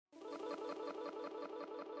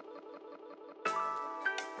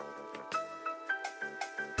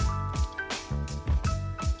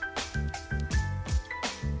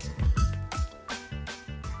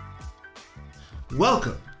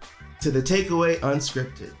Welcome to The Takeaway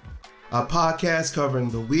Unscripted, a podcast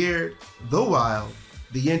covering the weird, the wild,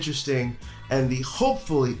 the interesting, and the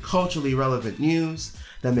hopefully culturally relevant news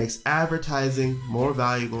that makes advertising more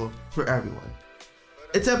valuable for everyone.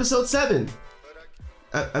 It's episode 7.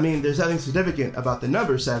 There's nothing significant about the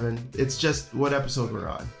number 7. It's just what episode we're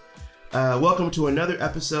on. Welcome to another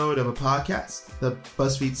episode of a podcast. The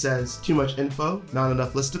BuzzFeed says too much info, not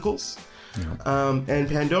enough listicles. Yeah. And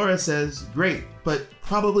Pandora says great, but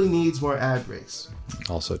probably needs more ad breaks.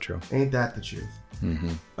 Also true. Ain't that the truth?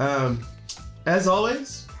 Mm-hmm. As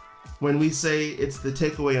always, when we say it's the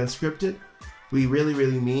takeaway unscripted, we really,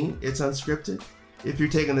 really mean it's unscripted. If you're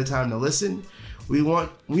taking the time to listen, we want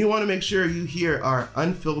to make sure you hear our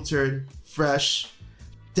unfiltered, fresh,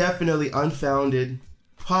 definitely unfounded,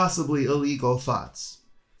 possibly illegal thoughts.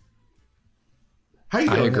 How you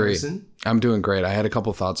doing, I agree. Harrison? I'm doing great. I had a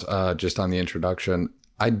couple thoughts just on the introduction.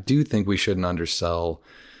 I do think we shouldn't undersell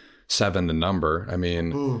 7 the number. I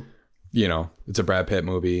mean, it's a Brad Pitt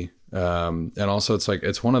movie. And also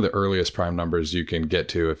it's one of the earliest prime numbers you can get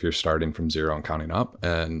to if you're starting from 0 and counting up.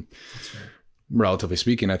 And relatively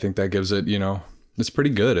speaking, I think that gives it, it's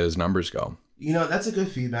pretty good as numbers go. That's a good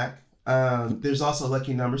feedback. There's also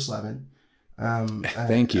Lucky Number 11.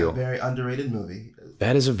 Thank you. A very underrated movie.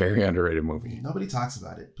 That is a very underrated movie. Nobody talks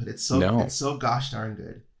about it, but it's so gosh darn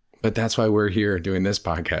good. But that's why we're here doing this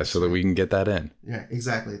podcast, so that we can get that in. Yeah,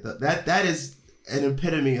 exactly. That is an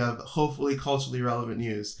epitome of hopefully culturally relevant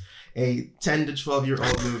news. A 10 to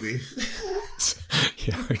 12-year-old movie.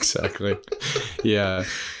 Yeah, exactly. Yeah.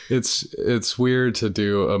 It's weird to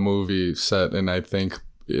do a movie set in, I think,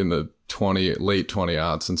 in the late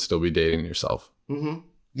 20-aughts and still be dating yourself. Mm-hmm.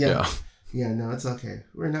 Yeah. Yeah, no, it's okay.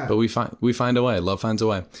 We're not. But we find a way. Love finds a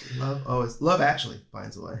way. Love actually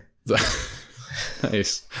finds a way.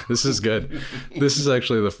 Nice. This is good. This is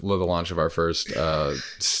actually the launch of our first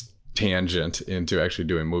tangent into actually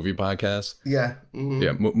doing movie podcasts. Yeah. Mm-hmm.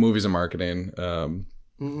 Yeah. Movies and marketing.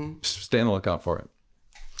 Stay on the lookout for it.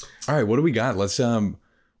 All right. What do we got? Let's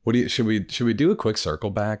should we do a quick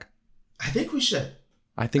circle back? I think we should.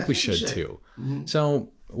 I think we should too. Mm-hmm.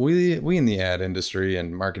 So we in the ad industry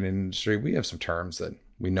and marketing industry, we have some terms that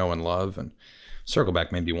we know and love, and circle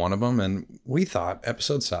back may be one of them. And we thought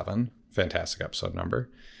episode 7, fantastic episode number,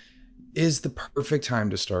 is the perfect time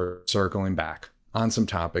to start circling back on some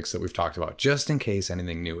topics that we've talked about, just in case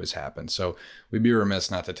anything new has happened. So we'd be remiss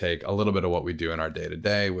not to take a little bit of what we do in our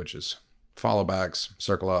day-to-day, which is follow backs,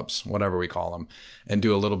 circle ups, whatever we call them, and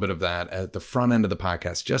do a little bit of that at the front end of the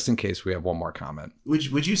podcast, just in case we have one more comment.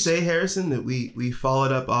 Would you say, Harrison, that we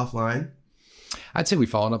followed up offline? I'd say we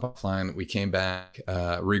followed up offline. We came back,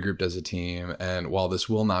 regrouped as a team. And while this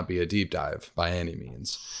will not be a deep dive by any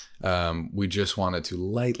means, we just wanted to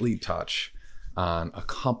lightly touch on a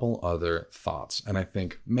couple other thoughts. And I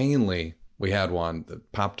think mainly we had one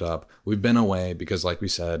that popped up. We've been away because, like we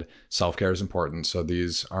said, self-care is important. So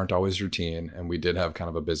these aren't always routine. And we did have kind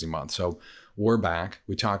of a busy month. So we're back.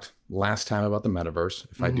 We talked last time about the metaverse,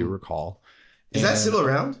 if I do recall. Is that still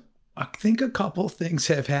around? I think a couple things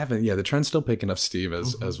have happened. Yeah, the trend's still picking up steam,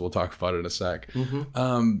 as we'll talk about in a sec.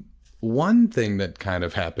 One thing that kind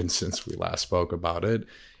of happened since we last spoke about it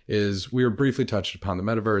is we were briefly touched upon the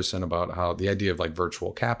metaverse and about how the idea of like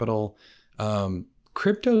virtual capital,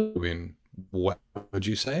 crypto doing. What would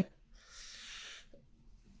you say?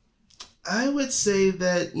 I would say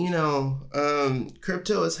that,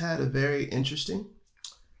 crypto has had a very interesting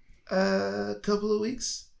couple of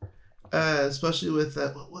weeks, especially with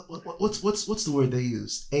what's the word they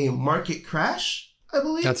use? A market crash, I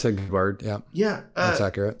believe. That's a good word. Yeah. Yeah. That's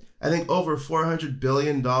accurate. I think over $400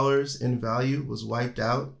 billion in value was wiped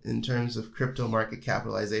out in terms of crypto market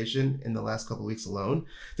capitalization in the last couple of weeks alone.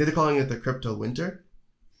 They're calling it the crypto winter.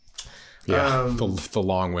 Yeah, the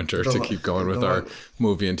long winter, to keep going with our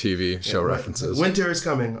movie and TV show references. Winter is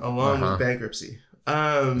coming along with bankruptcy.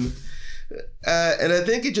 And I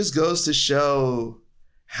think it just goes to show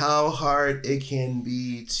how hard it can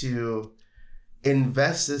be to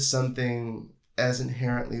invest in something as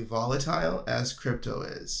inherently volatile as crypto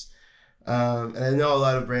is. And I know a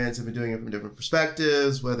lot of brands have been doing it from different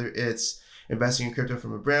perspectives, whether it's investing in crypto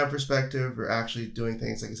from a brand perspective or actually doing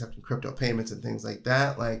things like accepting crypto payments and things like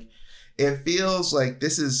that. Like, it feels like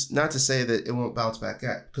this is not to say that it won't bounce back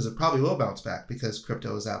yet, because it probably will bounce back because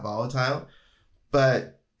crypto is that volatile.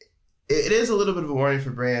 But it is a little bit of a warning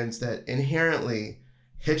for brands that inherently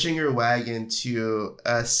hitching your wagon to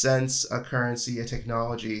a sense, a currency, a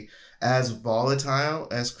technology as volatile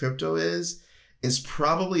as crypto is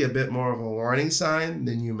probably a bit more of a warning sign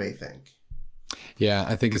than you may think. Yeah,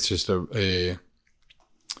 I think it's just a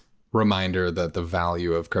reminder that the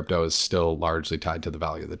value of crypto is still largely tied to the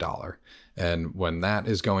value of the dollar. And when that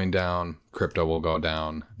is going down, crypto will go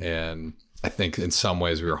down. And I think in some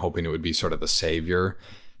ways we were hoping it would be sort of the savior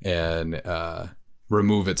and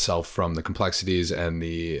remove itself from the complexities and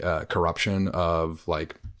the corruption of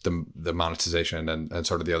like the monetization and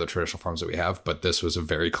sort of the other traditional forms that we have. But this was a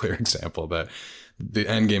very clear example that the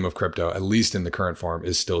end game of crypto, at least in the current form,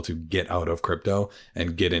 is still to get out of crypto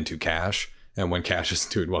and get into cash. And when cash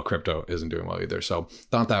isn't doing well, crypto isn't doing well either. So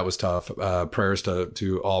thought that was tough. Prayers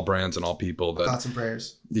to all brands and all people that thoughts and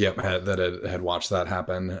prayers. Yep, that had watched that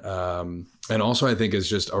happen. And also I think is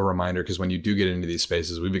just a reminder, because when you do get into these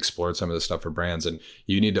spaces, we've explored some of this stuff for brands, and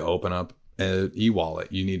you need to open up an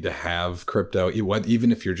e-wallet. You need to have crypto,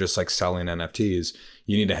 even if you're just like selling NFTs,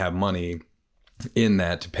 you need to have money in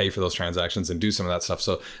that to pay for those transactions and do some of that stuff.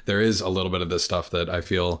 So there is a little bit of this stuff that I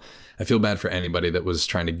feel bad for anybody that was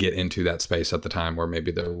trying to get into that space at the time where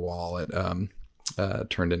maybe their wallet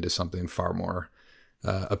turned into something far more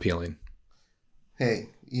appealing. Hey,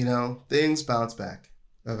 things bounce back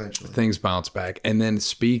eventually. Things bounce back. And then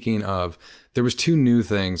speaking of, there was 2 new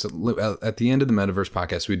things at the end of the Metaverse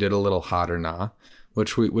podcast. We did a little hot or nah,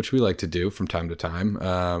 which we like to do from time to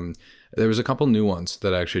time. There was a couple new ones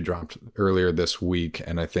that actually dropped earlier this week,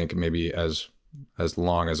 and I think maybe as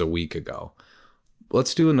long as a week ago.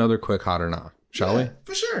 Let's do another quick hot or not, shall we?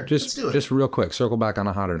 For sure. Let's do it. Just real quick, circle back on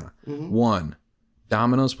a hot or not. Mm-hmm. 1,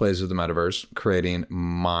 Domino's plays with the Metaverse, creating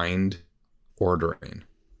Mind Ordering.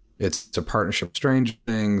 It's a partnership with Strange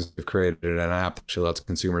Things. They've created an app that actually lets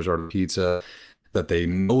consumers order pizza that they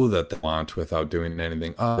know that they want without doing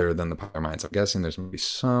anything other than the Power Minds. I'm guessing there's maybe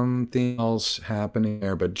something else happening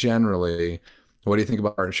there, but generally, what do you think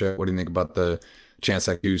about partnership? What do you think about the chance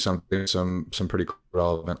that do something, some pretty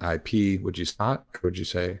relevant IP? Would you not? Or would you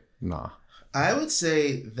say nah? I would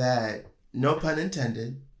say that, no pun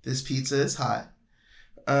intended, this pizza is hot,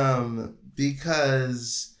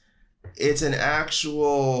 because it's an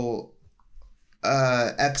actual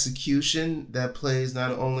execution that plays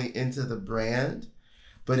not only into the brand,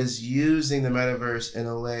 but is using the metaverse in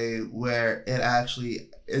a way where it actually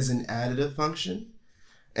is an additive function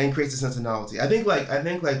and creates a sense of novelty. I think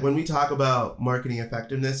when we talk about marketing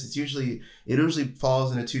effectiveness, it usually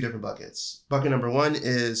falls into 2 different buckets. Bucket number 1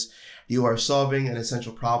 is you are solving an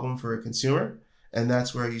essential problem for a consumer, and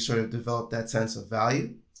that's where you sort of develop that sense of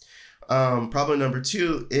value. Problem number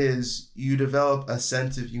 2 is you develop a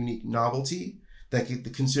sense of unique novelty that the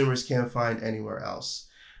consumers can't find anywhere else.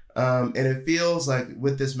 And it feels like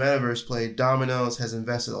with this metaverse play, Domino's has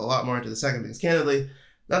invested a lot more into the second, because candidly,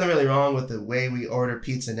 nothing really wrong with the way we order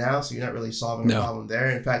pizza now, so you're not really solving a problem there.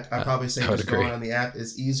 In fact, I'd probably say just going on the app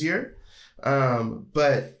is easier.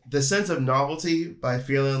 But the sense of novelty by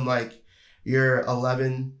feeling like you're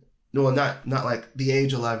 11, no, not like the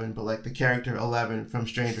age 11, but like the character 11 from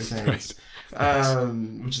Stranger Things,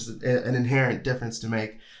 right. Which is an inherent difference to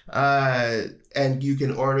make. And you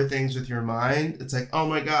can order things with your mind. It's like, oh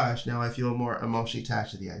my gosh, now I feel more emotionally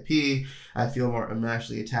attached to the IP. I feel more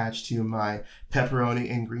emotionally attached to my pepperoni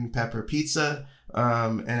and green pepper pizza.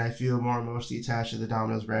 And I feel more emotionally attached to the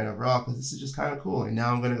Domino's brand overall, because this is just kind of cool. And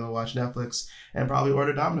now I'm going to go watch Netflix and probably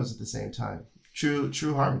order Domino's at the same time. True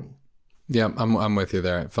harmony. Yeah, I'm with you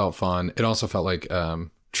there. It felt fun. It also felt like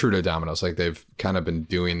true to Domino's. Like they've kind of been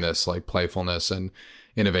doing this like playfulness and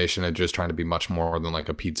innovation and just trying to be much more than like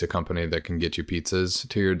a pizza company that can get you pizzas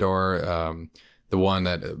to your door. The one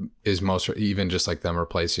that is most, even just like them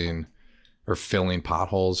replacing or filling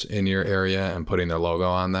potholes in your area and putting their logo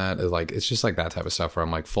on that is like, it's just like that type of stuff where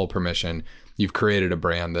I'm like, full permission. You've created a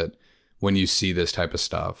brand that when you see this type of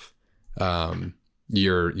stuff,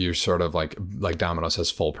 you're sort of like Domino's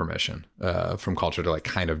has full permission from culture to like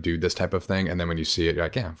kind of do this type of thing. And then when you see it, you're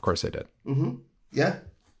like, yeah, of course they did. Mm-hmm. Yeah.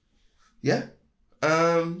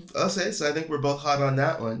 I'll say, so I think we're both hot on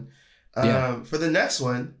that one. For the next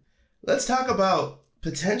one, let's talk about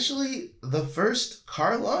potentially the first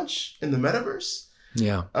car launch in the metaverse.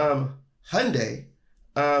 Yeah. Hyundai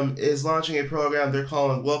is launching a program they're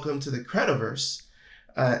calling Welcome to the Crediverse.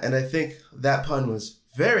 And I think that pun was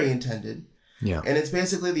very intended. Yeah. And it's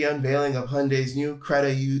basically the unveiling of Hyundai's new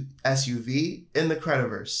Creta SUV in the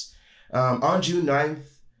Crediverse. On June 9th,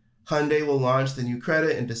 Hyundai will launch the new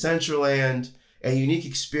Creta in Decentraland, a unique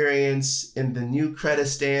experience in the new Creta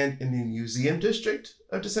stand in the museum district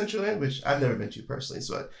of Decentraland, which I've never been to personally,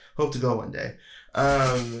 so I hope to go one day.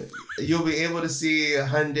 You'll be able to see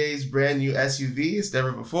Hyundai's brand new SUV as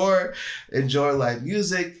never before, enjoy live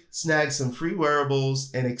music, snag some free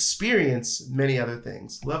wearables, and experience many other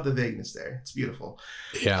things. Love the vagueness there. It's beautiful.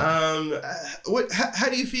 Yeah. How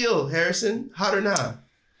do you feel, Harrison? Hot or not?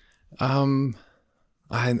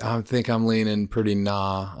 I think I'm leaning pretty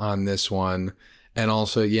nah on this one. And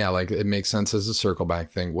also, yeah, like it makes sense as a circle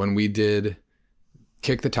back thing. When we did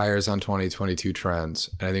kick the tires on 2022 trends,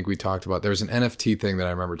 and I think we talked about, there was an NFT thing that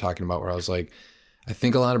I remember talking about where I was like, I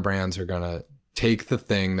think a lot of brands are going to take the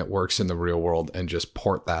thing that works in the real world and just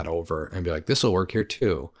port that over and be like, this will work here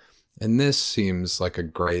too. And this seems like a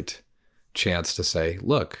great chance to say,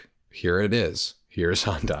 look, here it is. Here's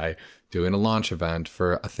Hyundai doing a launch event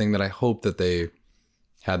for a thing that I hope that they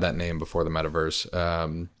had that name before the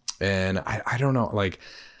metaverse. And I don't know, like,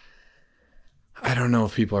 I don't know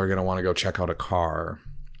if people are going to want to go check out a car,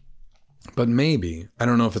 but maybe, I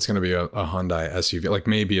don't know if it's going to be a Hyundai SUV. Like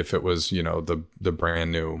maybe if it was, you know, the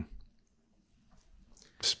brand new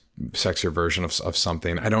sexier version of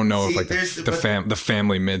something. I don't know. See, if like the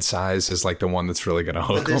family midsize is like the one that's really going to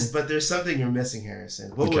hook them. But there's something you're missing,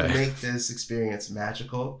 Harrison. What would make this experience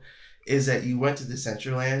magical is that you went to the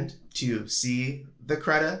Decentraland to see the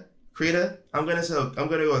Creta. I'm gonna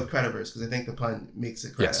go with Cretaverse because I think the pun makes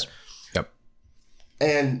it Creta. Yes. Yep.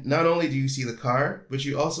 And not only do you see the car, but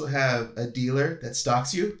you also have a dealer that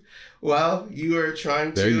stalks you while you are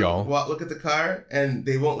trying to look at the car, and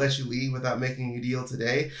they won't let you leave without making a deal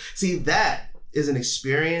today. See, that is an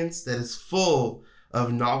experience that is full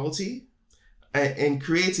of novelty and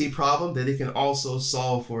creates a problem that it can also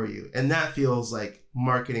solve for you. And that feels like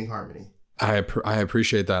marketing harmony. I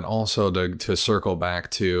appreciate that. Also, to circle back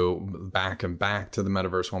to the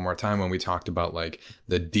metaverse one more time, when we talked about like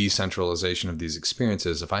the decentralization of these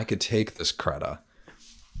experiences, if I could take this Creta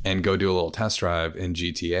and go do a little test drive in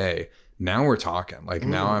GTA, now we're talking. Like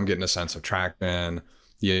now I'm getting a sense of traction.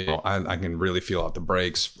 You know, I can really feel out the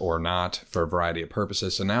brakes or not for a variety of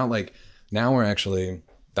purposes. So now we're actually,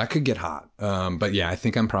 that could get hot. But yeah, I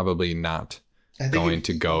think I'm probably not going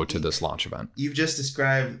to go to this launch event. You've just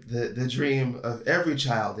described the dream of every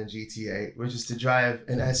child in GTA, which is to drive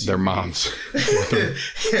an SUV. Their mom's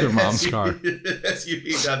car.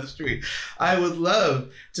 SUV down the street. I would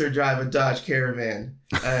love to drive a Dodge Caravan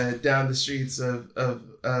down the streets of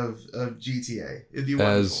GTA. It'd be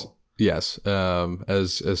wonderful. Yes.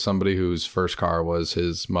 As somebody whose first car was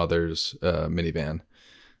his mother's minivan,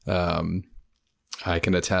 I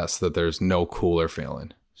can attest that there's no cooler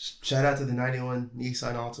feeling. Shout out to the 91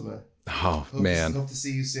 Nissan Altima. Oh, Hope to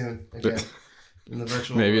see you soon again in the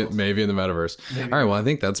virtual world. Maybe in the metaverse. Maybe. All right, well, I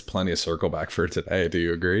think that's plenty of circle back for today. Do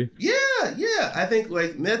you agree? Yeah. I think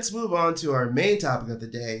let's move on to our main topic of the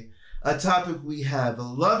day, a topic we have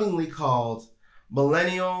lovingly called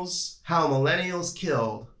Millennials, How Millennials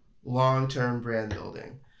Killed Long-Term Brand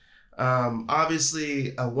Building.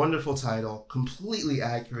 Obviously, a wonderful title, completely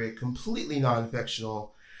accurate, completely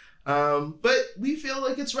non-fictional. But we feel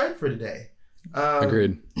like it's right for today.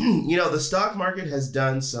 Agreed. You know, the stock market has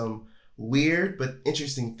done some weird but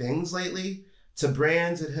interesting things lately to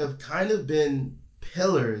brands that have kind of been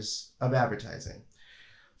pillars of advertising.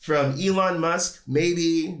 From Elon Musk,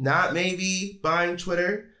 maybe, not maybe, buying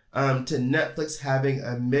Twitter, to Netflix having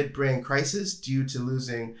a mid-brand crisis due to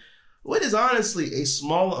losing what is honestly a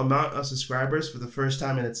small amount of subscribers for the first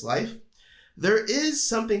time in its life. There is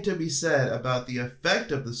something to be said about the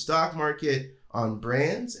effect of the stock market on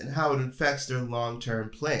brands and how it affects their long-term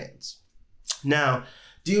plans. Now,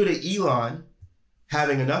 due to Elon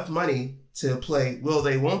having enough money to play will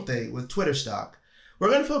they, won't they with Twitter stock, we're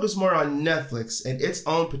going to focus more on Netflix and its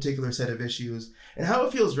own particular set of issues and how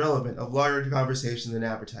it feels relevant of larger conversation than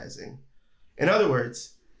advertising. In other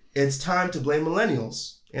words, it's time to blame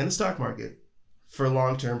millennials and the stock market for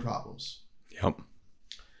long-term problems. Yep.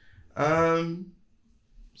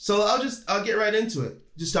 So I'll get right into it.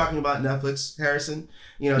 Just talking about Netflix, Harrison.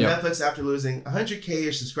 You know, yep. Netflix, after losing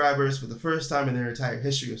 100K-ish subscribers for the first time in their entire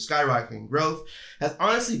history of skyrocketing growth, has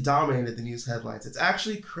honestly dominated the news headlines. It's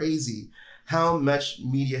actually crazy how much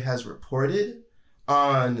media has reported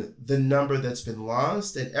on the number that's been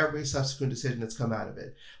lost and every subsequent decision that's come out of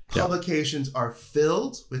it. Publications are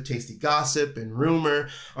filled with tasty gossip and rumor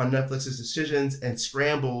on Netflix's decisions and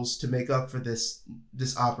scrambles to make up for this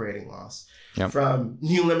operating loss. Yep. From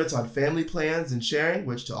new limits on family plans and sharing,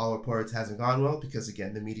 which to all reports hasn't gone well because,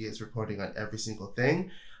 again, the media is reporting on every single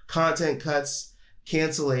thing, content cuts,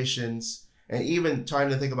 cancellations, and even trying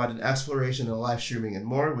to think about an exploration of live streaming and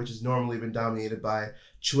more, which has normally been dominated by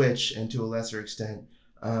Twitch and to a lesser extent,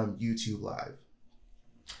 YouTube Live.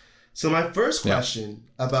 So my first question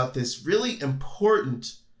about this really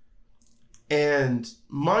important and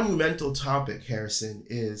monumental topic, Harrison,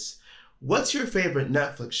 is what's your favorite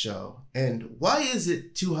Netflix show and why is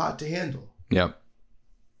it too hot to handle? Yep.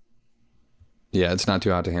 Yeah, it's not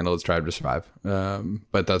too hot to handle. It's Drive to Survive.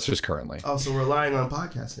 But that's just currently. Oh, so we're relying on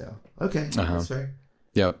podcasts now. Okay, that's fair.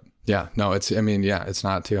 Yep. Yeah, no, it's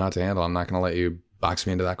not too hot to handle. I'm not going to let you box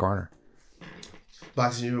me into that corner.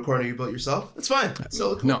 Boxing you into a corner you built yourself? That's fine.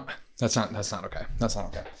 So cool. No, that's not okay. That's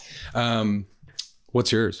not okay.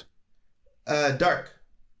 What's yours? Dark.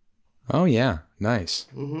 Oh yeah, nice.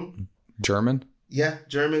 Mm-hmm. German? Yeah,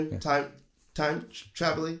 German. Yeah. Time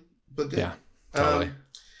traveling, but good. Yeah, totally.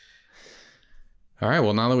 All right.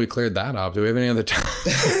 Well, now that we cleared that up, do we have any other time?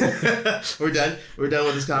 We're done. We're done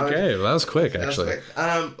with this comment. Okay, well, that was quick, actually.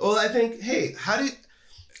 Well, I think, hey,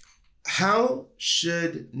 how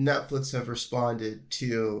should Netflix have responded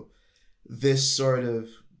to this sort of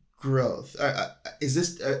growth?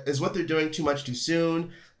 Is what they're doing too much too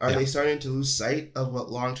soon? Are they starting to lose sight of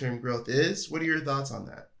what long-term growth is? What are your thoughts on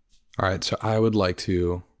that? All right. So I would like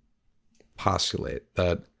to postulate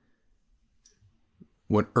that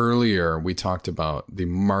when earlier we talked about the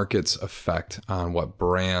market's effect on what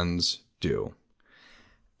brands do.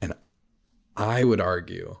 And I would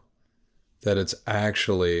argue that it's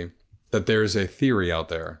actually that there's a theory out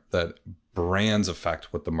there that brands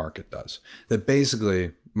affect what the market does. That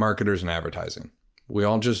basically marketers and advertising,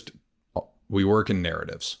 we work in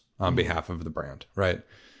narratives on behalf of the brand, right?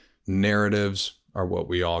 Narratives are what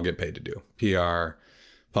we all get paid to do. PR,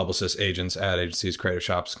 publicists, agents, ad agencies, creative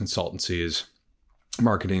shops, consultancies,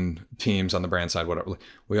 marketing teams on the brand side, whatever.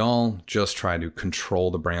 We all just try to control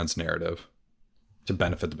the brand's narrative to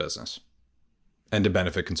benefit the business and to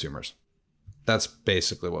benefit consumers. That's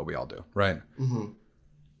basically what we all do, right? Mm-hmm.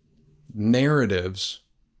 Narratives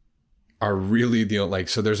are really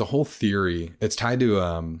so there's a whole theory. It's tied to,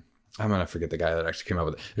 I'm going to forget the guy that actually came up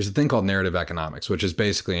with it. There's a thing called narrative economics, which is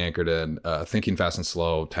basically anchored in thinking fast and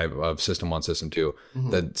slow type of system 1, system 2,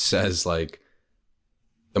 that says the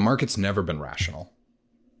market's never been rational,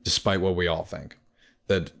 despite what we all think.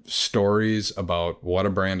 That stories about what a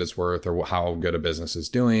brand is worth or how good a business is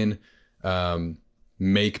doing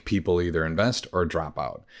make people either invest or drop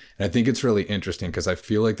out. And I think it's really interesting because I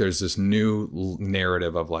feel like there's this new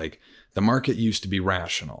narrative of the market used to be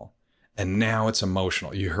rational and now it's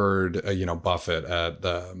emotional. You heard, Buffett at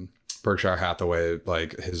the Berkshire Hathaway,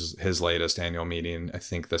 his latest annual meeting, I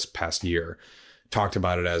think this past year, talked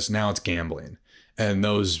about it as now it's gambling. And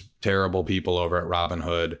those terrible people over at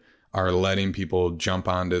Robinhood are letting people jump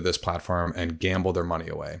onto this platform and gamble their money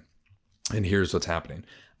away. And here's what's happening.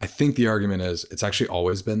 I think the argument is it's actually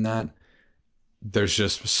always been that. There's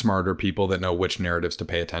just smarter people that know which narratives to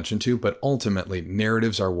pay attention to, but ultimately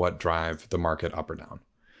narratives are what drive the market up or down.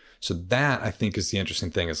 So that I think is the interesting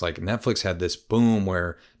thing is Netflix had this boom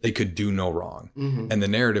where they could do no wrong. Mm-hmm. And the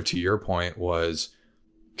narrative to your point was,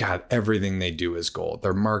 God, everything they do is gold.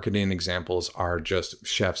 Their marketing examples are just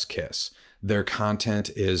chef's kiss. Their content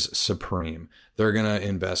is supreme. They're going to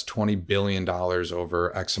invest $20 billion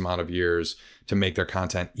over X amount of years to make their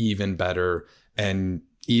content even better. And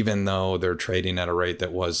even though they're trading at a rate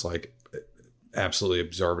that was absolutely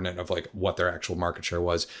exorbitant of what their actual market share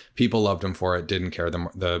was, people loved them for it, didn't care.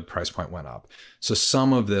 The price point went up. So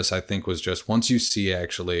some of this, I think, was just once you see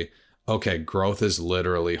actually, okay, growth is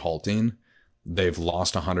literally halting. They've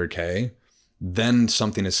lost 100K. Then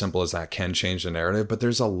something as simple as that can change the narrative. But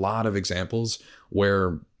there's a lot of examples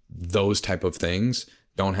where those type of things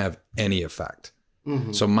don't have any effect.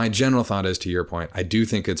 Mm-hmm. So my general thought is, to your point, I do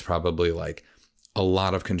think it's probably a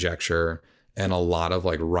lot of conjecture and a lot of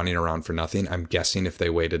running around for nothing. I'm guessing if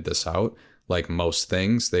they waited this out, like most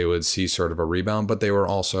things, they would see sort of a rebound. But they were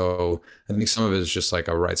also, I think some of it is just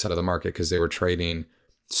a right side of the market because they were trading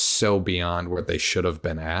so beyond where they should have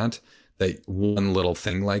been at that one little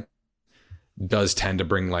thing does tend to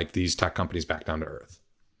bring these tech companies back down to earth.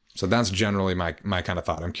 So that's generally my kind of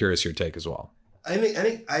thought. I'm curious your take as well. I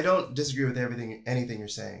think I don't disagree with anything you're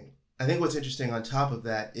saying. I think what's interesting on top of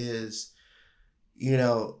that is,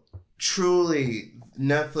 truly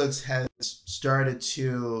Netflix has started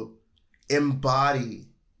to embody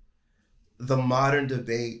the modern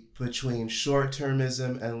debate between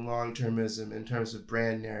short-termism and long-termism in terms of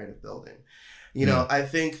brand narrative building. I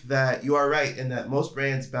think that you are right in that most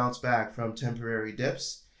brands bounce back from temporary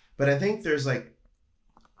dips, but I think there's an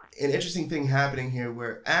interesting thing happening here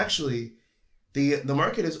where actually the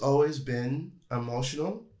market has always been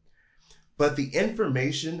emotional, but the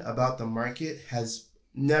information about the market has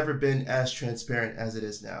never been as transparent as it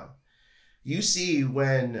is now. You see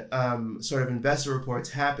when sort of investor reports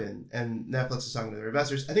happen and Netflix is talking to their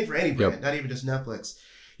investors, I think for any brand, not even just Netflix,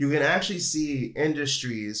 you can actually see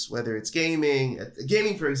industries, whether it's gaming,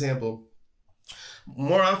 for example,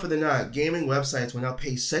 more often than not, gaming websites will now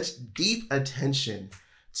pay such deep attention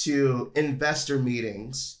to investor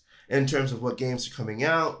meetings in terms of what games are coming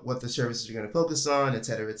out, what the services are going to focus on, et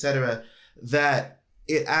cetera, that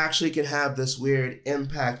it actually can have this weird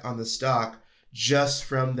impact on the stock just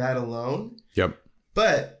from that alone. Yep.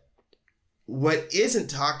 But what isn't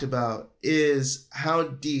talked about is how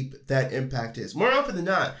deep that impact is. More often than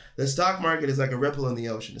not, the stock market is like a ripple in the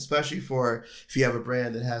ocean, especially if you have a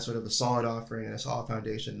brand that has sort of a solid offering and a solid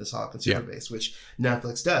foundation and a solid consumer base, which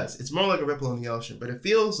Netflix does. It's more like a ripple in the ocean, but it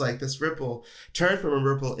feels like this ripple turned from a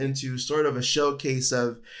ripple into sort of a showcase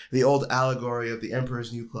of the old allegory of the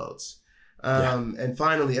emperor's new clothes. And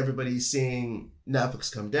finally, everybody's seeing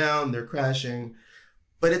Netflix come down, they're crashing.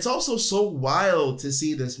 But it's also so wild to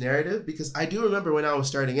see this narrative, because I do remember when I was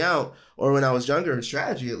starting out, or when I was younger in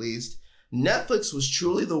strategy at least, Netflix was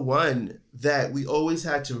truly the one that we always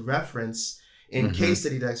had to reference in case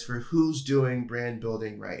study decks for who's doing brand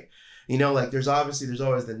building right. You know, like there's always the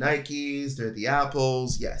Nikes, there are the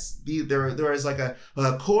Apples. Yes, there is like a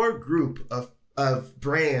core group of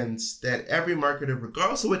brands that every marketer,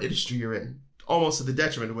 regardless of what industry you're in, almost to the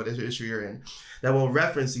detriment of what industry you're in, that will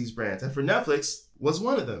reference these brands. And for Netflix, was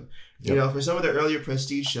one of them. You know, for some of the earlier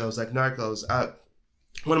prestige shows like Narcos,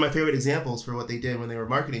 one of my favorite examples for what they did when they were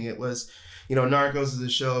marketing it was, you know, Narcos is a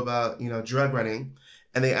show about, you know, drug running,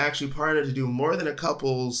 and they actually partnered to do more than a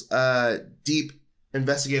couple's deep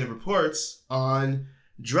investigative reports on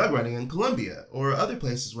drug running in Colombia or other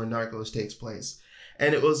places where Narcos takes place.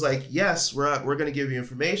 And it was like, yes, we're going to give you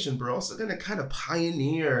information, but we're also going to kind of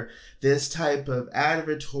pioneer this type of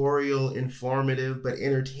advertorial, informative, but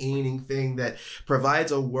entertaining thing that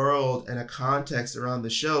provides a world and a context around the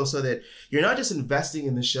show, so that you're not just investing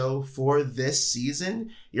in the show for this season,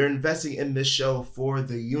 you're investing in the show for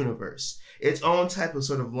the universe. Its own type of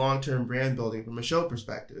sort of long-term brand building from a show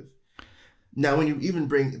perspective. Now, when you even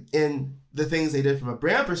bring in the things they did from a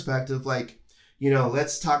brand perspective, like, you know,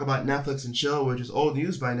 let's talk about Netflix and Chill, which is old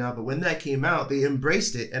news by now. But when that came out, they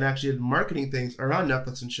embraced it and actually did marketing things around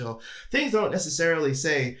Netflix and Chill. Things don't necessarily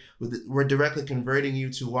say we're directly converting you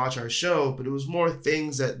to watch our show, but it was more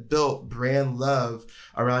things that built brand love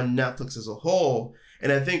around Netflix as a whole.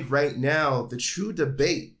 And I think right now, the true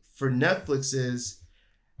debate for Netflix is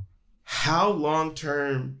how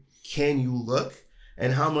long-term can you look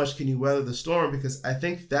and how much can you weather the storm? Because I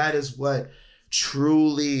think that is what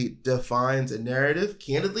truly defines a narrative,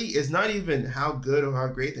 candidly, is not even how good or how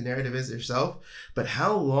great the narrative is yourself, but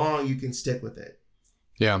how long you can stick with it.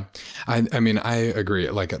 Yeah. I mean, I agree.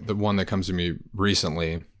 Like the one that comes to me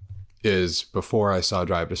recently is before I saw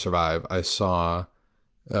Drive to Survive, I saw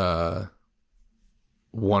one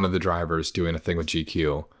of the drivers doing a thing with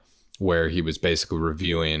GQ where he was basically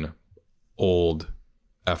reviewing old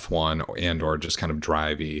F1 and or just kind of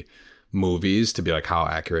drivey movies to be like, how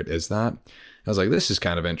accurate is that? I was like, this is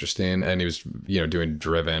kind of interesting. And he was, you know, doing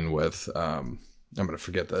Driven with, I'm going to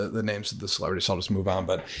forget the names of the celebrities, so I'll just move on.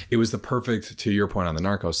 But it was the perfect, to your point on the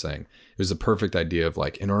Narcos thing, it was the perfect idea of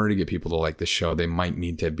like, in order to get people to like the show, there might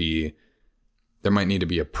need to be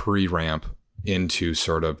a pre-ramp into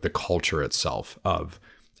sort of the culture itself of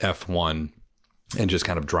F1 and just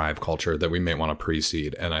kind of drive culture that we may want to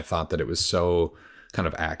precede. And I thought that it was so kind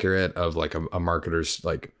of accurate of like a marketer's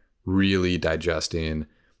like really digesting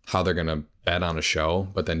how they're going to bet on a show,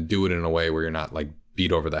 but then do it in a way where you're not like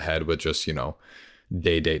beat over the head with just, you know,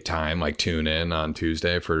 date time, like tune in on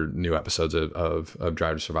Tuesday for new episodes of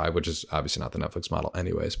Drive to Survive, which is obviously not the Netflix model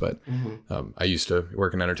anyways. But I used to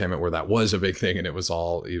work in entertainment where that was a big thing. And it was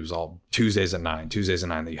all Tuesdays at 9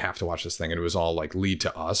 that you have to watch this thing. And it was all like lead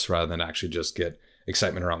to us rather than actually just get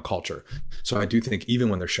excitement around culture. So I do think even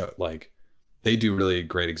when they're like, they do really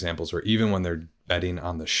great examples where even when they're betting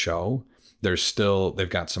on the show, they've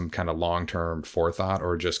got some kind of long-term forethought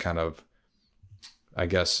or just kind of, I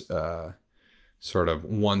guess, sort of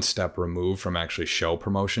one step removed from actually show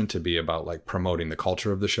promotion to be about like promoting the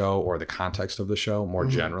culture of the show or the context of the show more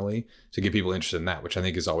generally to get people interested in that, which I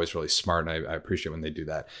think is always really smart. And I appreciate when they do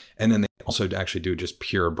that. And then they also actually do just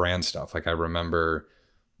pure brand stuff. Like I remember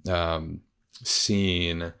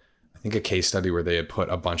seeing, I think, a case study where they had put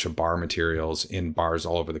a bunch of bar materials in bars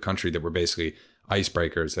all over the country that were basically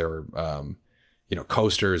icebreakers. There were, you know,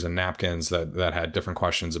 coasters and napkins that had different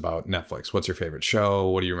questions about Netflix. What's your favorite show?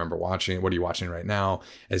 What do you remember watching? What are you watching right now?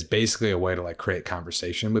 As basically a way to like create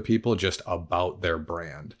conversation with people just about their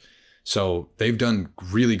brand. So they've done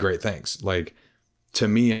really great things. Like to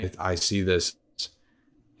me, I see this,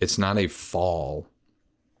 it's not a fall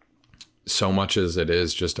so much as it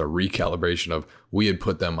is just a recalibration of, we had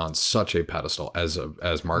put them on such a pedestal as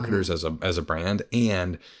marketers, as a brand.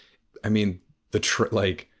 And I mean,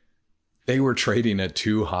 they were trading at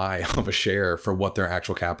too high of a share for what their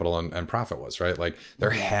actual capital and profit was, right? Like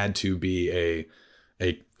there had to be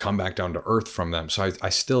a comeback down to earth from them. So I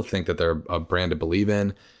still think that they're a brand to believe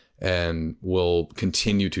in. and will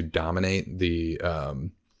continue to dominate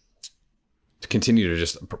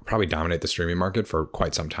probably dominate the streaming market for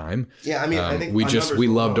quite some time. Yeah, I mean, I think we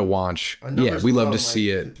love to watch. Yeah, we love to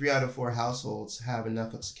see it. 3 out of 4 households have a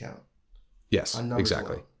Netflix account. Yes,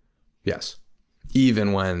 exactly. Alone. Yes,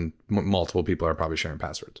 even when multiple people are probably sharing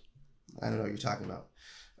passwords. I don't know what you're talking about.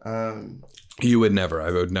 You would never.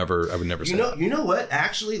 I would never say that. You know what?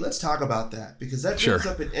 Actually, let's talk about that, because that brings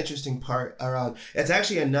up an interesting part around. It's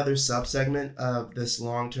actually another subsegment of this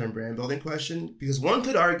long-term brand building question, because one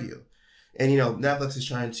could argue, and Netflix is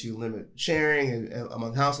trying to limit sharing and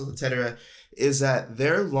among households, etc., is that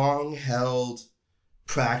their long-held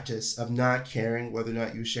practice of not caring whether or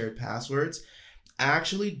not you shared passwords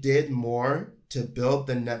actually did more to build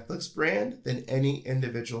the Netflix brand than any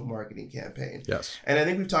individual marketing campaign. Yes. And I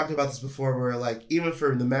think we've talked about this before, where like, even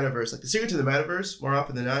for the metaverse, like the secret to the metaverse more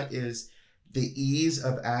often than not is the ease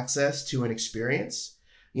of access to an experience.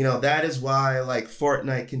 That is why like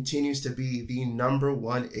Fortnite continues to be the number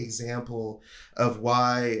one example of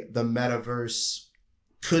why the metaverse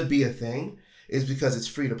could be a thing, is because it's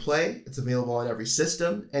free to play. It's available on every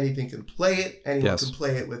system. Anything can play it. Anyone can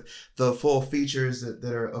play it with the full features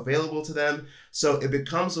that are available to them. So it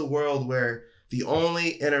becomes a world where the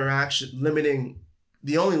only limiter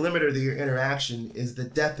to your interaction is the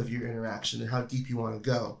depth of your interaction and how deep you want to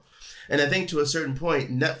go. And I think to a certain point,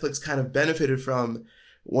 Netflix kind of benefited from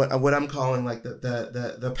what I'm calling like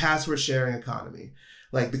the password sharing economy.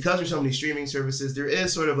 Like, because there's so many streaming services, there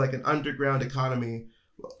is sort of like an underground economy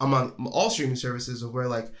among all streaming services of where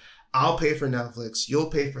like, I'll pay for Netflix,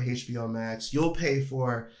 you'll pay for HBO Max, you'll pay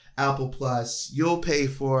for Apple Plus, you'll pay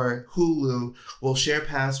for Hulu, we'll share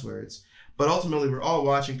passwords. But ultimately, we're all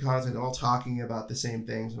watching content, all talking about the same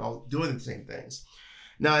things and all doing the same things.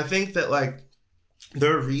 Now, I think that like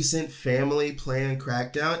their recent family plan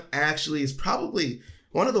crackdown actually is probably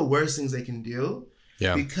one of the worst things they can do.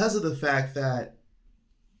 Yeah. Because of the fact that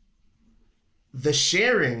the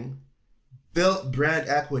sharing built brand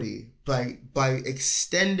equity by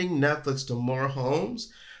extending Netflix to more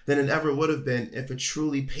homes than it ever would have been if it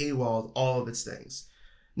truly paywalled all of its things.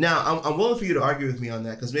 Now, I'm willing for you to argue with me on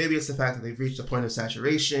that, because maybe it's the fact that they've reached a point of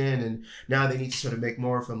saturation and now they need to sort of make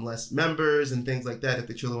more from less members and things like that if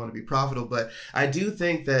they truly want to be profitable. But I do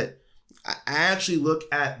think that I actually look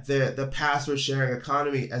at the password sharing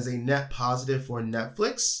economy as a net positive for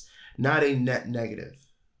Netflix, not a net negative.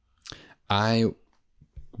 I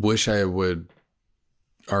wish I would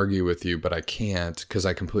argue with you, but I can't, because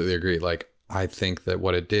I completely agree. Like, I think that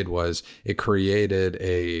what it did was it created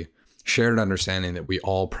a shared understanding that we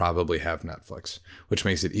all probably have Netflix, which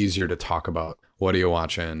makes it easier to talk about what are you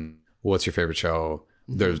watching, what's your favorite show.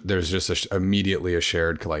 There's just immediately a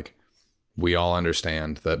shared, like, we all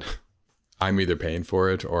understand that I'm either paying for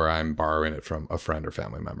it or I'm borrowing it from a friend or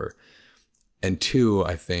family member. And two,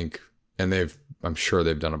 I think, and I'm sure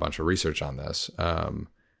they've done a bunch of research on this.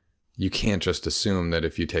 You can't just assume that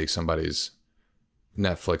if you take somebody's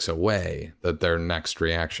Netflix away, that their next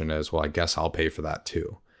reaction is, well, I guess I'll pay for that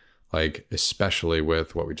too. Like, especially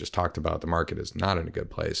with what we just talked about, the market is not in a good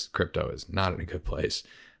place. Crypto is not in a good place.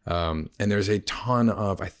 And there's a ton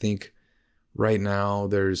of, I think right now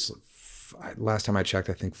there's, last time I checked,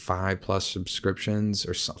 I think 5+ subscriptions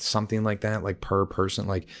or something like that, like per person.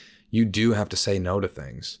 Like, you do have to say no to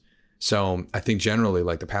things. So I think generally,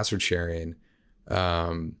 like the password sharing,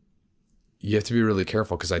 you have to be really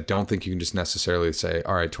careful, because I don't think you can just necessarily say,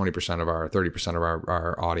 all right, 20% of our 30% of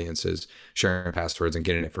our audience is sharing passwords and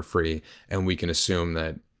getting it for free. And we can assume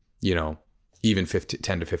that, even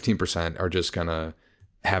 10 to 15% are just going to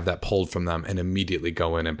have that pulled from them and immediately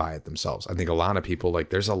go in and buy it themselves. I think a lot of people, like,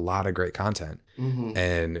 there's a lot of great content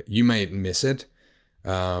and you might miss it.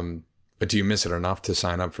 But do you miss it enough to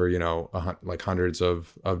sign up for, like hundreds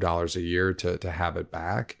of dollars a year to have it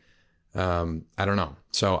back? I don't know.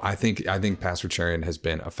 So I think password sharing has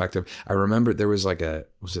been effective. I remember there was like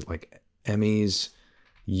was it like Emmys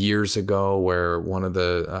years ago where one of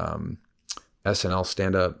the SNL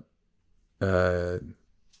stand-up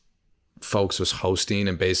folks was hosting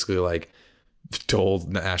and basically like told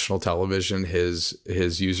national television his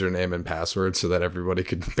username and password so that everybody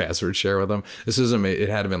could password share with him. This is amazing. It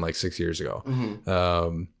had been like 6 years ago.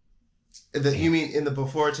 You mean in the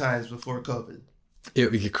before times, before COVID?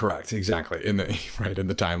 Correct, exactly. In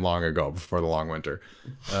the time long ago, before the long winter.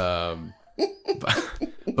 But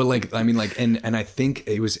like, I mean, like, and I think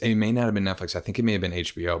it may not have been Netflix. I think it may have been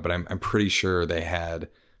HBO, but I'm pretty sure they had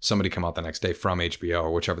somebody come out the next day from HBO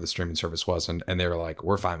or whichever the streaming service was, and they were like,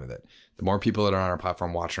 we're fine with it. The more people that are on our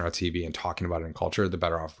platform watching our TV and talking about it in culture, the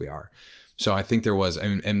better off we are. So I think there was,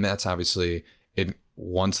 and that's obviously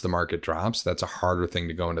once the market drops, that's a harder thing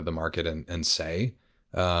to go into the market and say.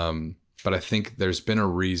 But I think there's been a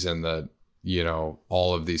reason that,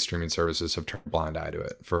 all of these streaming services have turned a blind eye to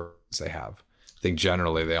it for as they have. I think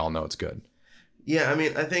generally they all know it's good. Yeah, I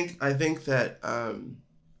mean, I think that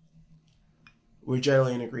we're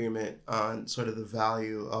generally in agreement on sort of the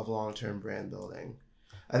value of long-term brand building.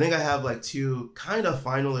 I think I have like two kind of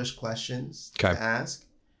finalish questions to ask.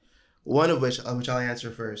 One of which I'll answer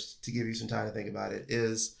first to give you some time to think about it,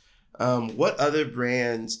 is what other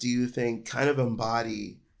brands do you think kind of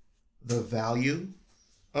embody the value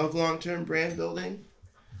of long-term brand building?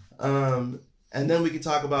 And then we could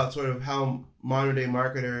talk about sort of how modern day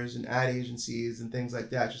marketers and ad agencies and things like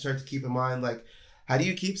that should start to keep in mind, like, how do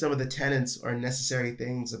you keep some of the tenets or necessary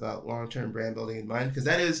things about long-term brand building in mind? Because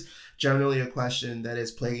that is generally a question that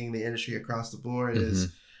is plaguing the industry across the board,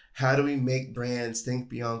 is how do we make brands think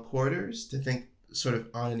beyond quarters to think sort of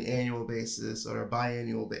on an annual basis or a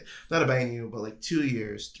biannual not a biannual, but like 2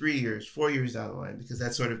 years, 3 years, 4 years down the line, because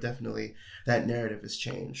that's sort of definitely, that narrative has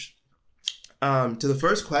changed. To the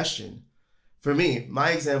first question, for me,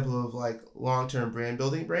 my example of like long-term brand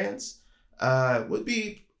building brands would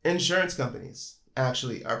be insurance companies.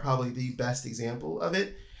 Actually, are probably the best example of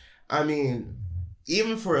it. I mean,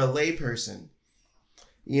 even for a layperson,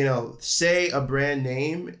 say a brand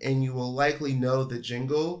name and you will likely know the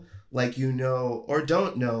jingle like or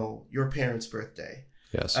don't know your parents' birthday.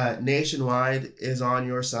 Yes. Nationwide is on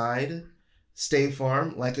your side. State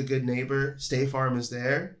Farm, like a good neighbor, State Farm is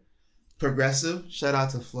there. Progressive, shout out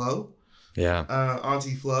to Flo. Yeah.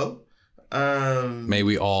 Auntie Flo. May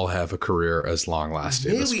we all have a career as long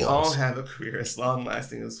lasting as Flo. May we all have a career as long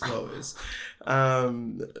lasting as Flo is.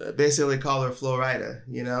 Basically call her Flo Rida,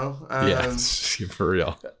 Yes, for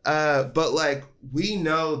real. But like, we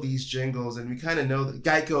know these jingles, and we kind of know that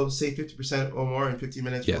Geico say 50% or more in 15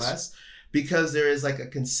 minutes or less, because there is like a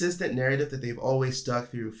consistent narrative that they've always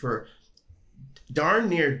stuck through for darn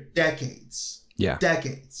near decades. Yeah.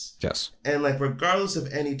 Decades. Yes. And like, regardless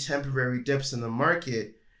of any temporary dips in the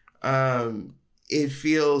market, it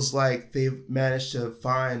feels like they've managed to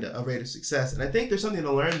find a rate of success. And I think there's something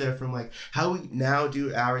to learn there from like how we now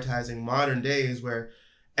do advertising modern days, where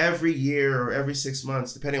every year or every 6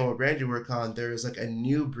 months, depending on what brand you work on, there's like a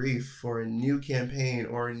new brief for a new campaign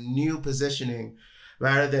or a new positioning,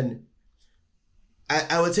 rather than,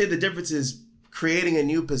 I would say the difference is creating a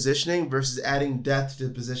new positioning versus adding depth to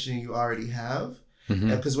the positioning you already have.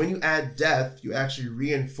 Because when you add depth, you actually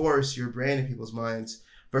reinforce your brand in people's minds,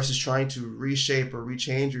 versus trying to reshape or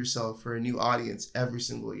rechange yourself for a new audience every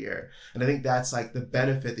single year. And I think that's like the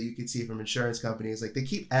benefit that you could see from insurance companies. Like, they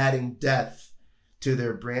keep adding depth to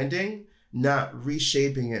their branding, not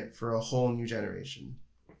reshaping it for a whole new generation.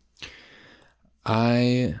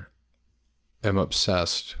 I am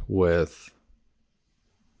obsessed with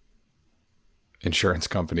insurance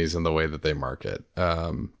companies and the way that they market,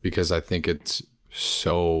 because I think it's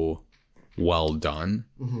so well done.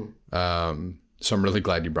 So I'm really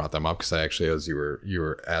glad you brought them up, because I actually, as you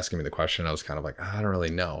were asking me the question, I was kind of like, I don't really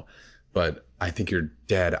know. But I think you're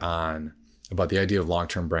dead on about the idea of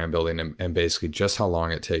long-term brand building and basically just how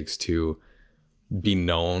long it takes to be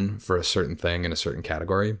known for a certain thing in a certain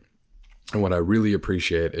category. And what I really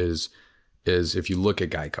appreciate is if you look at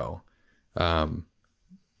Geico,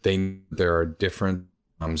 there are different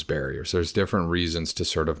barriers. There's different reasons to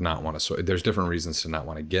sort of not want to. There's different reasons to not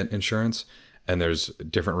want to get insurance. And there's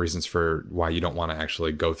different reasons for why you don't want to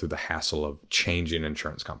actually go through the hassle of changing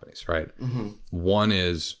insurance companies, right? One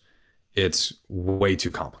is it's way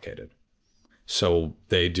too complicated. So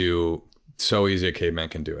they do so easy a caveman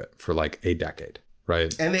can do it for like a decade,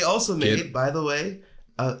 right? And they also made, by the way,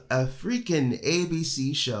 a freaking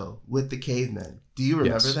ABC show with the cavemen. Do you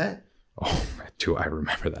remember that? Oh, do I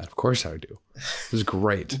remember that? Of course I do. It was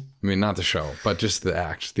great. I mean, not the show, but just the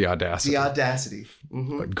act, the audacity. The audacity.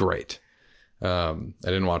 But great. I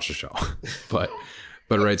didn't watch the show, but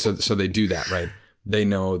right. So they do that, right? They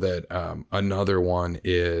know that another one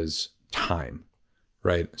is time,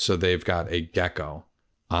 right? So they've got a gecko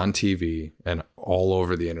on TV and all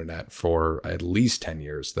over the internet for at least 10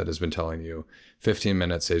 years that has been telling you 15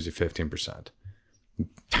 minutes saves you 15%.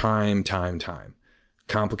 Time.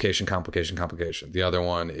 Complication. The other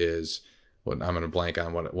one is what I'm going to blank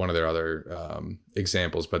on one of their other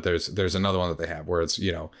examples, but there's another one that they have where it's,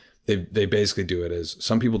 they basically do it as,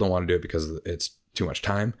 some people don't want to do it because it's too much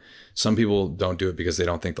time. Some people don't do it because they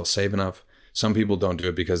don't think they'll save enough. Some people don't do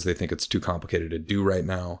it because they think it's too complicated to do right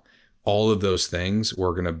now. All of those things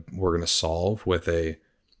we're gonna solve with a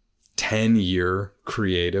 10-year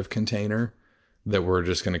creative container that we're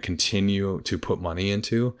just going to continue to put money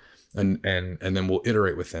into. and then we'll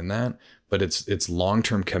iterate within that. But it's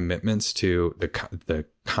long-term commitments to the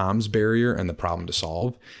comms barrier and the problem to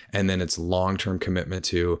solve, and then it's long-term commitment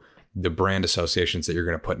to the brand associations that you're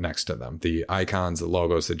going to put next to them, the icons, the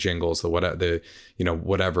logos, the jingles,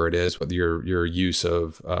 whatever it is, with your use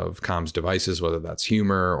of comms devices, whether that's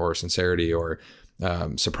humor or sincerity or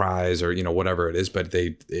surprise or whatever it is. But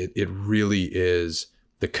it really is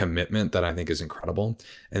the commitment that I think is incredible.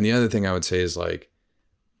 And the other thing I would say is like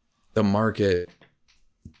the market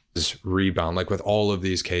is rebound, like with all of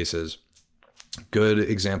these cases, good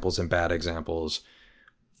examples and bad examples.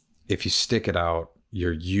 If you stick it out,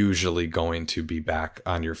 you're usually going to be back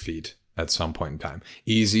on your feet at some point in time.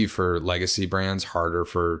 Easy for legacy brands, harder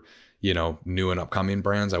for, new and upcoming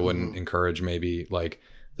brands. I wouldn't encourage maybe like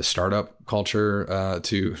the startup culture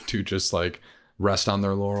to just like rest on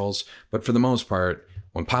their laurels. But for the most part,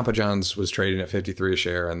 when Papa John's was trading at 53 a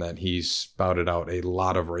share and then he spouted out a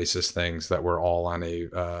lot of racist things that were all on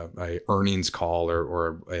a earnings call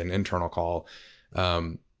or an internal call,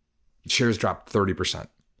 shares dropped 30%.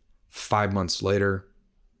 5 months later,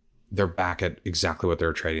 they're back at exactly what they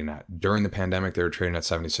were trading at. During the pandemic, they were trading at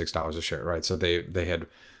 $76 a share, right? So they had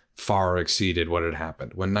far exceeded what had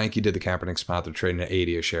happened. When Nike did the Kaepernick spot, they're trading at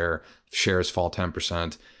 80 a share. Shares fall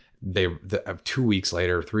 10%. 2 weeks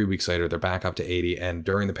later, 3 weeks later, they're back up to 80. And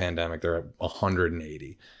during the pandemic, they're at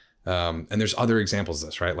 180. And there's other examples of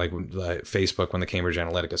this, right? Like Facebook, when the Cambridge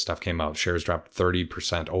Analytica stuff came out, shares dropped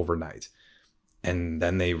 30% overnight. And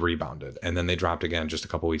then they rebounded, and then they dropped again just a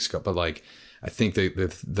couple of weeks ago. But like, I think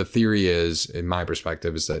the theory is, in my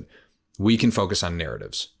perspective, is that we can focus on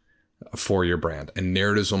narratives for your brand, and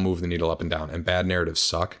narratives will move the needle up and down. And bad narratives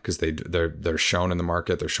suck because they're shown in the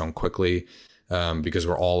market, they're shown quickly, because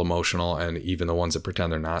we're all emotional, and even the ones that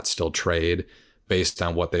pretend they're not still trade based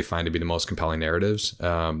on what they find to be the most compelling narratives.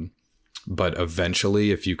 But eventually,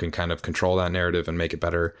 if you can kind of control that narrative and make it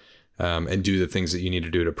better, and do the things that you need to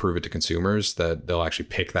do to prove it to consumers that they'll actually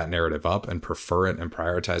pick that narrative up and prefer it and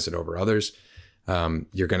prioritize it over others,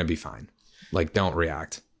 you're going to be fine. Like, don't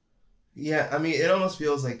react. Yeah, I mean, it almost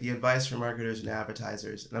feels like the advice for marketers and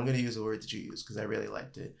advertisers, and I'm going to use a word that you used because I really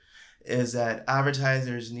liked it, is that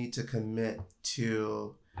advertisers need to commit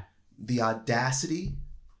to the audacity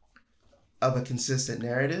of a consistent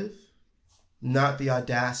narrative, not the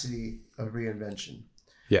audacity of reinvention.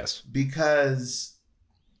 Yes. Because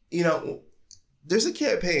there's a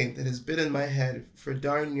campaign that has been in my head for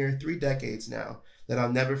darn near 3 decades now that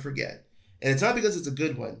I'll never forget. And it's not because it's a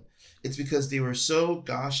good one. It's because they were so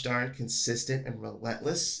gosh darn consistent and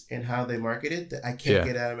relentless in how they marketed that I can't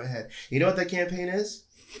get it out of my head. You know what that campaign is?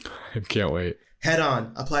 I can't wait. Head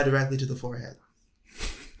on, apply directly to the forehead.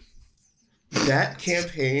 That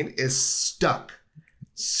campaign is stuck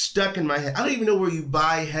in my head. I don't even know where you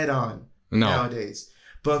buy Head On nowadays.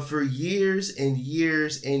 But for years and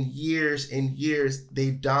years and years and years,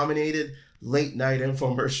 they've dominated late night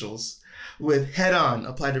infomercials with Head On,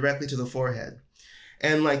 applied directly to the forehead.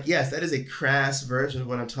 And like, yes, that is a crass version of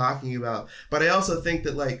what I'm talking about. But I also think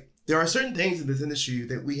that like, there are certain things in this industry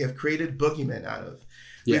that we have created boogeymen out of.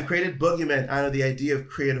 Yeah. We've created boogeymen out of the idea of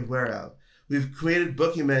creative wear out. We've created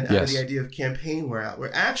boogeymen out of the idea of campaign wear out,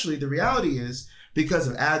 where actually the reality is, because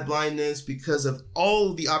of ad blindness, because of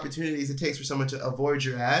all the opportunities it takes for someone to avoid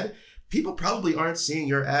your ad, people probably aren't seeing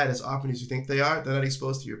your ad as often as you think they are. They're not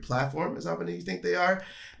exposed to your platform as often as you think they are.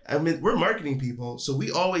 I mean, we're marketing people, so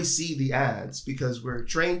we always see the ads because we're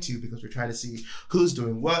trained to, because we're trying to see who's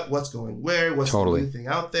doing what's going where, what's the new thing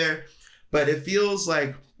out there. But it feels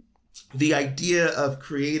like the idea of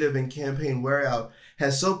creative and campaign wear out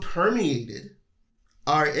has so permeated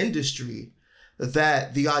our industry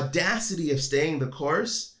that the audacity of staying the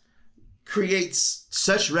course creates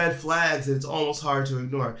such red flags that it's almost hard to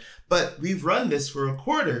ignore. But we've run this for a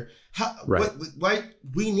quarter. Why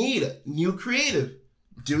we need new creative?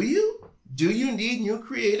 Do you? Do you need new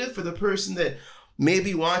creative for the person that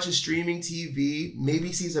maybe watches streaming TV,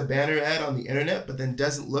 maybe sees a banner ad on the internet, but then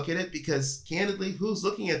doesn't look at it? Because candidly, who's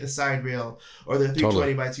looking at the side rail or the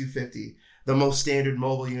 320 by 250, the most standard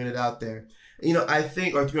mobile unit out there? I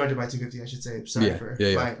think, or 300 by 250, I should say. Sorry for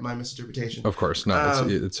my misinterpretation. Of course. No,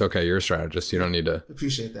 it's okay. You're a strategist. You don't need to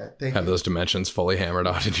appreciate that. Thank have you. Those dimensions fully hammered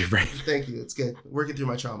out in your brain. Thank you. It's good. Working through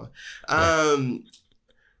my trauma.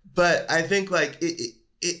 But I think like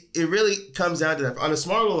it really comes down to that. On a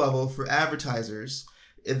smaller level for advertisers,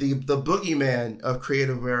 the boogeyman of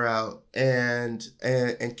creative wear out and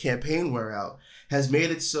campaign wear out has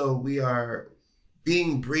made it so we are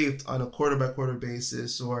being briefed on a quarter by quarter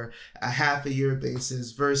basis or a half a year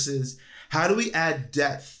basis versus how do we add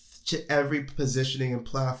depth to every positioning and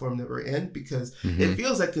platform that we're in, because it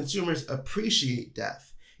feels like consumers appreciate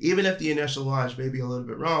depth. even if the initial launch may be a little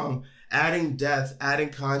bit wrong, adding depth, adding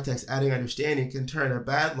context, adding understanding can turn a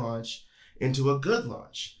bad launch into a good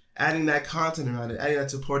launch. Adding that content around it, adding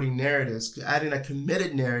that supporting narratives, adding that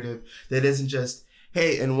committed narrative that isn't just,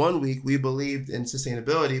 hey, in 1 week we believed in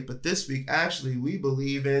sustainability, but this week actually we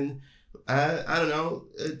believe in, I don't know,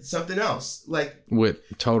 something else. Like,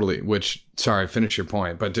 sorry, finish your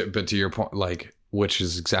point, but to your point, like, which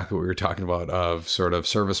is exactly what we were talking about of sort of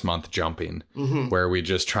service month jumping, where we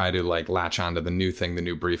just try to like latch onto the new thing, the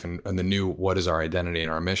new brief, and the new, what is our identity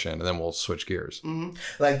and our mission, and then we'll switch gears.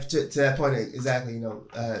 Like to that point, exactly,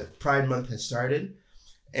 Pride Month has started,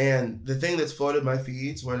 and the thing that's floated my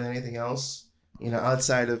feeds more than anything else,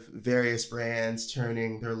 outside of various brands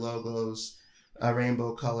turning their logos a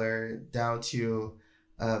rainbow color down to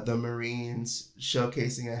the Marines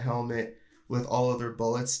showcasing a helmet with all of their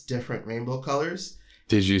bullets different rainbow colors.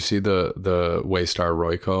 Did you see the Waystar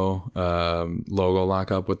Royco logo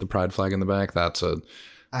lock up with the pride flag in the back? That's a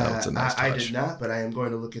nice touch. I did not, but I am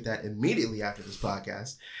going to look at that immediately after this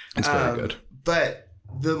podcast. It's very good. But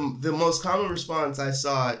the most common response I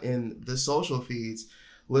saw in the social feeds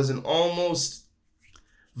was an almost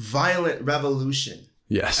violent revolution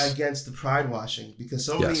against the pride washing, because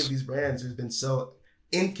so many of these brands have been so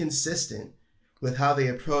inconsistent with how they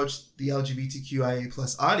approach the LGBTQIA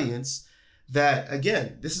plus audience that,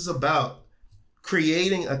 again, this is about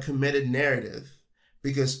creating a committed narrative,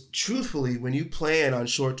 because truthfully, when you plan on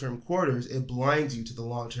short-term quarters, it blinds you to the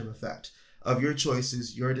long-term effect of your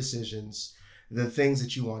choices, your decisions, the things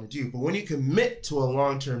that you want to do. But when you commit to a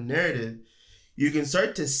long-term narrative, you can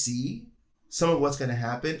start to see some of what's going to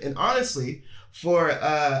happen. And honestly, for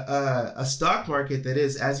a stock market that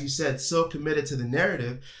is, as you said, so committed to the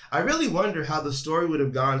narrative, I really wonder how the story would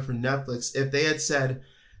have gone for Netflix if they had said,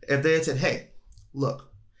 hey,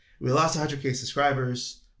 look, we lost 100K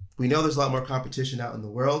subscribers. We know there's a lot more competition out in the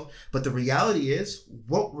world, but the reality is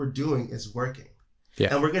what we're doing is working.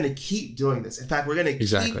 Yeah. And we're going to keep doing this. In fact, we're going to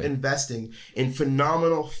keep investing in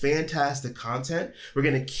phenomenal, fantastic content. We're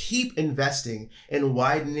going to keep investing in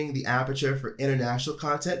widening the aperture for international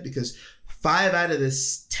content, because 5 out of the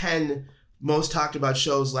 10 most talked about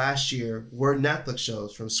shows last year were Netflix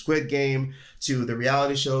shows, from Squid Game to the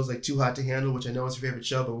reality shows like Too Hot to Handle, which I know is your favorite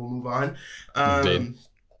show, but we'll move on. And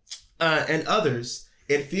others.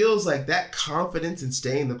 It feels like that confidence in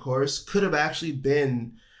staying the course could have actually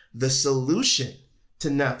been the solution to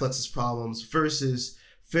Netflix's problems, versus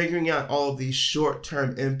figuring out all of these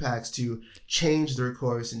short-term impacts to change their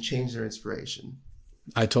course and change their inspiration.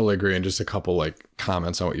 I totally agree. And just a couple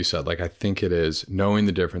comments on what you said. I think it is knowing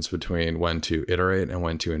the difference between when to iterate and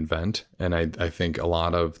when to invent. And I think a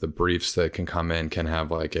lot of the briefs that can come in can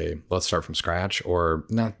have let's start from scratch, or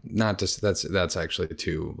not just that's actually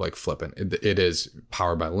too flippant. It is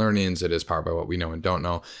powered by learnings. It is powered by what we know and don't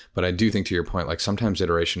know. But I do think, to your point, sometimes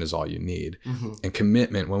iteration is all you need. And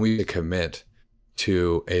commitment, when we commit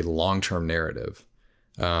to a long-term narrative,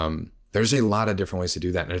 there's a lot of different ways to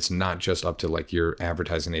do that. And it's not just up to your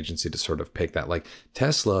advertising agency to sort of pick that.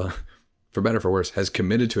 Tesla, for better or for worse, has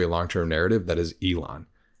committed to a long-term narrative that is Elon.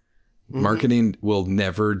 Marketing will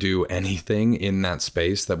never do anything in that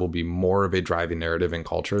space that will be more of a driving narrative and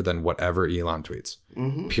culture than whatever Elon tweets.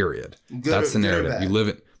 Period. That's the narrative. You live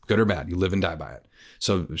it, good or bad. You live and die by it.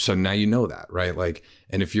 So now you know that, right?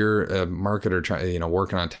 And if you're a marketer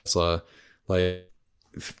working on Tesla,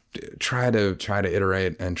 try to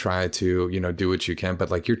iterate and try to do what you can,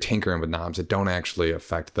 but you're tinkering with knobs that don't actually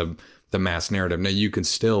affect the mass narrative. Now you can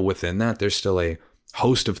still, within that, there's still a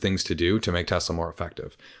host of things to do to make Tesla more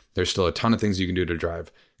effective. There's still a ton of things you can do to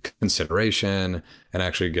drive consideration and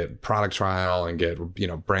actually get product trial and get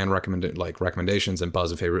brand recommendations and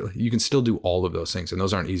buzz and favorite. You can still do all of those things, and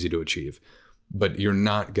those aren't easy to achieve. But you're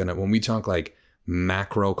not gonna, when we talk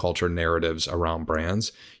macro culture narratives around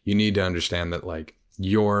brands, you need to understand that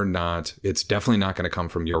it's definitely not going to come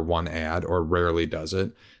from your one ad, or rarely does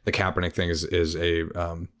it. The Kaepernick thing is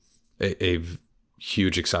a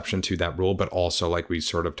huge exception to that rule, but also, like we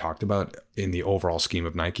sort of talked about, in the overall scheme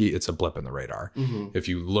of Nike, it's a blip in the radar. If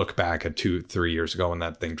you look back at 2-3 years ago when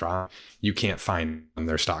that thing dropped, you can't find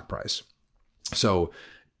their stock price. So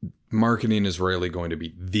marketing is rarely going to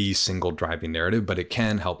be the single driving narrative, but it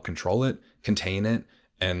can help control it, contain it,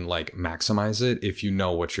 and maximize it if you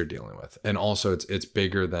know what you're dealing with. And also it's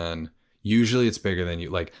bigger than you.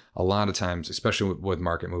 A lot of times, especially with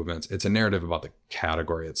market movements, it's a narrative about the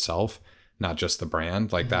category itself, not just the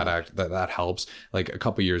brand. That helps. A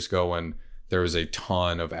couple years ago, when there was a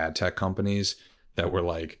ton of ad tech companies that were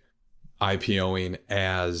IPOing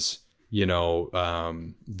as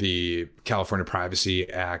the California Privacy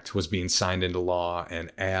Act was being signed into law,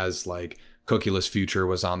 and as cookieless future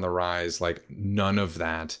was on the rise. Like none of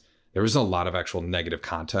that. There was a lot of actual negative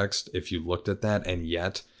context if you looked at that. And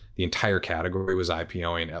yet the entire category was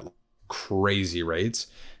IPOing at crazy rates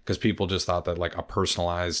because people just thought that like a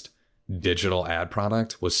personalized digital ad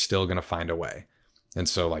product was still going to find a way. And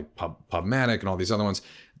so like PubMatic and all these other ones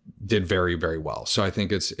did very, very well. So I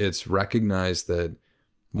think it's recognized that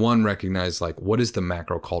recognize like what is the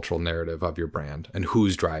macro cultural narrative of your brand and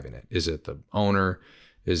who's driving it? Is it the owner?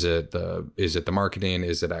 Is it the marketing?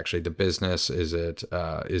 Is it actually the business? Is it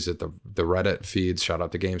the Reddit feeds? Shout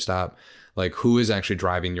out to GameStop. Like who is actually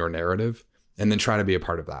driving your narrative? And then try to be a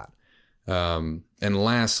part of that. And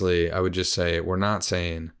lastly, I would just say we're not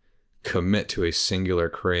saying commit to a singular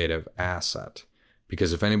creative asset,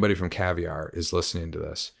 because if anybody from Caviar is listening to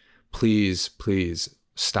this, please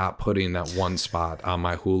stop putting that one spot on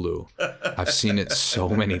my Hulu. I've seen it so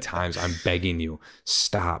many times. I'm begging you,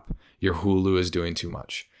 stop. Your Hulu is doing too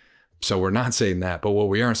much. So we're not saying that, but what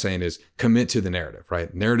we are saying is commit to the narrative,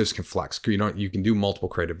 right? Narratives can flex. You can do multiple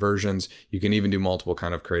creative versions. You can even do multiple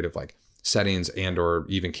kind of creative like settings and or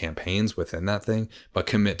even campaigns within that thing, but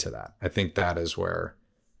commit to that. I think that is where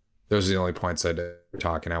those are the only points I did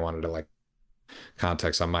talking. I wanted to like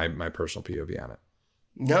context on my personal POV on it.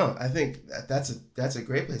 No, I think that's a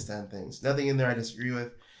great place to end things. Nothing in there I disagree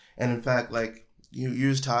with. And in fact, like you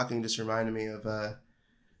just talking just reminded me of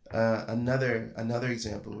another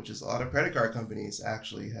example, which is a lot of credit card companies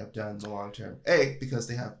actually have done the long term. Because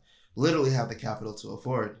they literally have the capital to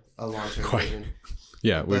afford a long term vision.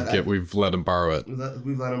 Yeah, we've let them borrow it.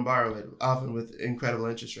 We've let them borrow it, often with incredible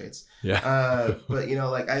interest rates. Yeah. But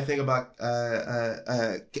like I think about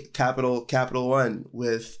Capital One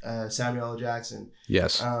with Samuel L. Jackson.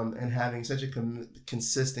 Yes. And having such a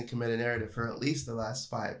consistent, committed narrative for at least the last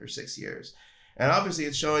 5 or 6 years. And obviously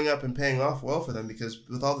it's showing up and paying off well for them, because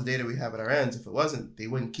with all the data we have at our ends, if it wasn't, they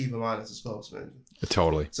wouldn't keep him on as a spokesman.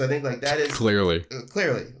 Totally. So I think like that is clearly.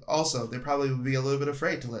 Also, they probably would be a little bit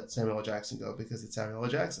afraid to let Samuel L. Jackson go because it's Samuel L.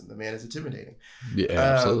 Jackson. The man is intimidating. Yeah,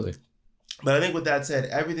 absolutely. But I think with that said,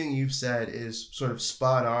 everything you've said is sort of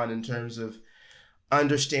spot on in terms of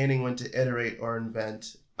understanding when to iterate or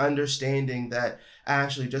invent, understanding that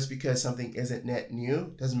actually just because something isn't net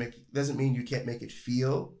new doesn't mean you can't make it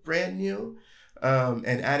feel brand new.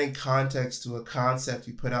 And adding context to a concept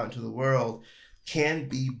you put out into the world can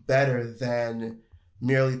be better than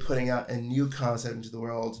merely putting out a new concept into the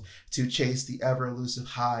world to chase the ever elusive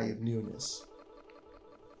high of newness.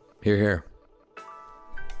 Hear, hear.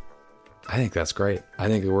 I think that's great. I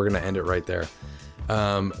think we're going to end it right there.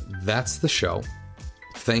 That's the show.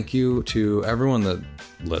 Thank you to everyone that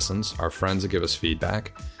listens, our friends that give us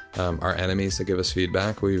feedback, our enemies that give us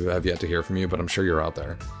feedback. We have yet to hear from you, but I'm sure you're out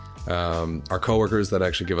there. Our coworkers that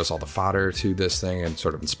actually give us all the fodder to this thing and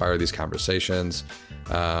sort of inspire these conversations.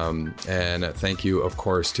 And thank you, of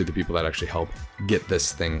course, to the people that actually help get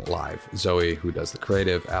this thing live. Zoe, who does the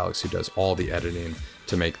creative, Alex, who does all the editing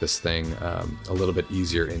to make this thing a little bit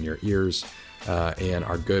easier in your ears, and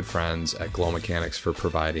our good friends at Glow Mechanics for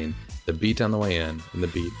providing the beat on the way in and the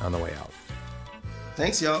beat on the way out.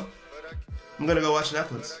 Thanks, y'all. I'm going to go watch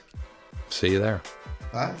Netflix. See you there.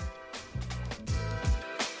 Bye.